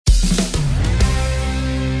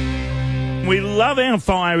we love our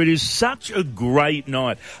fire. It is such a great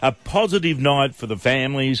night, a positive night for the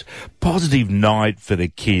families, positive night for the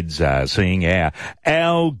kids, seeing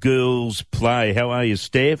our girls play. How are you,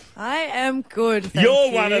 Steph? I am good, thank You're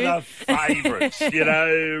you. one of the favourites,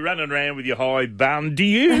 running around with your high bum. Do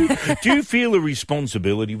you feel a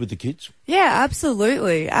responsibility with the kids? Yeah,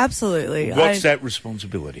 absolutely. What's that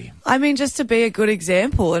responsibility? I mean, just to be a good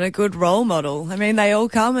example and a good role model. I mean, they all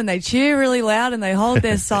come and they cheer really loud and they hold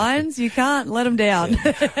their signs. You can't let them down.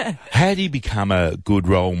 How do you become a good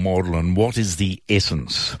role model, and what is the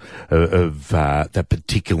essence of that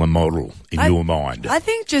particular model in your mind? I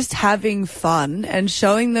think just having fun and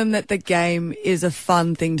showing them that the game is a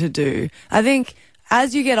fun thing to do. I think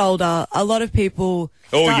as you get older, a lot of people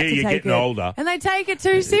start to you're take getting it, older. and they take it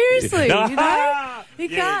too seriously, You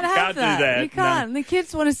can't have can't do that. You can't. No. The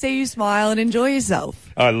kids want to see you smile and enjoy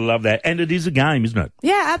yourself. I love that. And it is a game, isn't it?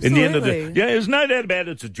 Yeah, absolutely. In the end of there's no doubt about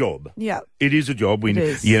it, it's a job. Yeah. It is a job. It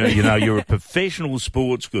is. You're a professional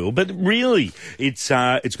sports girl, but really, it's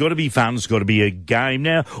got to be fun. It's got to be a game.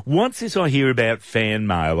 Now, what's this I hear about fan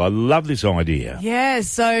mail? I love this idea. Yeah,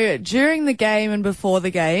 so during the game and before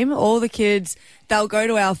the game, all the kids, they'll go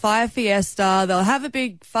to our fire fiesta, they'll have a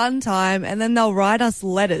big fun time, and then they'll write us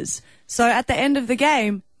letters. So at the end of the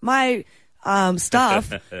game, my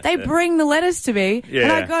staff, they bring the letters to me,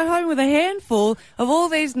 and I go home with a handful of all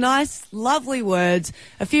these nice, lovely words.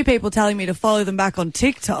 A few people telling me to follow them back on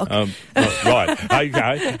TikTok. Right,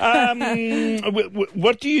 okay.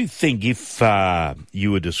 What do you think if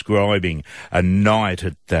you were describing a night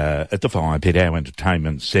at the Fire Pit, our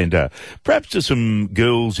entertainment centre, perhaps to some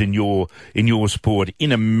girls in your sport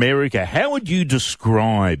in America? How would you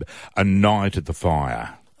describe a night at the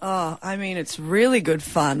Fire? Oh, I mean, it's really good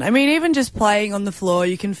fun. I mean, even just playing on the floor,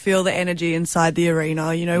 you can feel the energy inside the arena.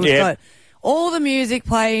 We've got all the music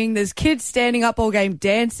playing. There's kids standing up all game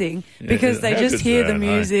dancing because they just hear the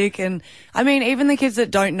music. And, I mean, even the kids that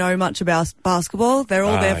don't know much about basketball, they're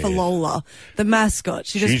all there for Lola, the mascot.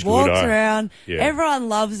 She just walks around. Yeah. Everyone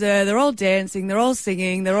loves her. They're all dancing. They're all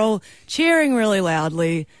singing. They're all cheering really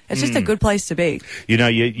loudly. It's just a good place to be. You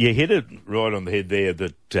hit it right on the head there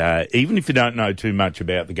that even if you don't know too much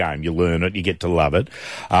about the game, you learn it, you get to love it.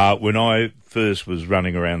 When I first was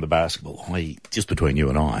running around the basketball, just between you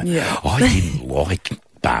and I didn't like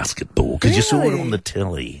basketball because you saw it on the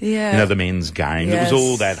telly. Yeah. The men's game. Yes. It was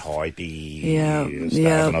all that hypey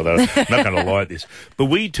stuff. And I'm not going to like this. But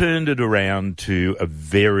we turned it around to a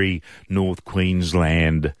very North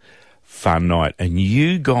Queensland fun night, and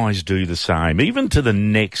you guys do the same, even to the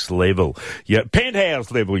next level.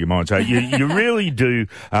 Penthouse level, you might say. You really do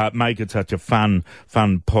make it such a fun,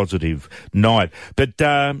 positive night. But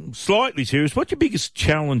slightly serious, what's your biggest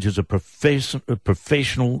challenge as a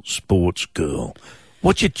professional sports girl?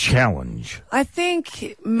 What's your challenge? I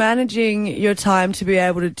think managing your time to be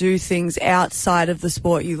able to do things outside of the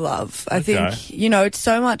sport you love. I think,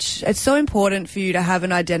 it's so important for you to have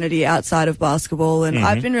an identity outside of basketball. And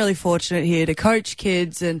I've been really fortunate here to coach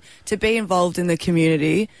kids and to be involved in the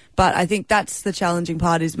community. But I think that's the challenging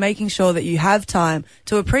part, is making sure that you have time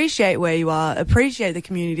to appreciate where you are, appreciate the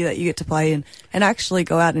community that you get to play in, and actually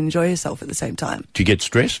go out and enjoy yourself at the same time. Do you get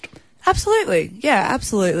stressed? Absolutely. Yeah,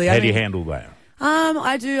 absolutely. How do you handle that?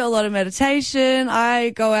 I do a lot of meditation. I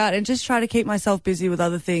go out and just try to keep myself busy with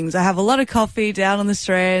other things. I have a lot of coffee down on the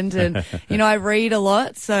Strand and, I read a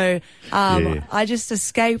lot. So I just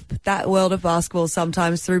escape that world of basketball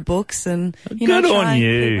sometimes through books and, try and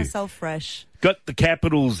keep myself fresh. Got the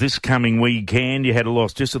Capitals this coming weekend. You had a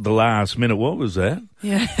loss just at the last minute. What was that?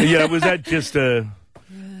 Yeah. Was that just a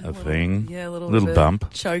thing? Yeah, a little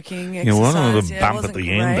bump. Choking exercise. One little bump at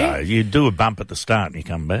the end, though. You do a bump at the start and you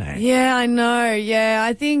come back. Yeah, I know. Yeah,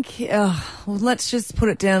 I think, let's just put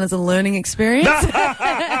it down as a learning experience.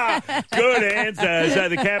 Good answer. So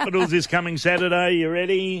the Capitals is coming Saturday. You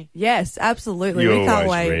ready? Yes, absolutely. You're we can't always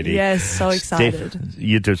wait. Ready. Yes, so excited. Steph,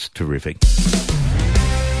 you're just terrific.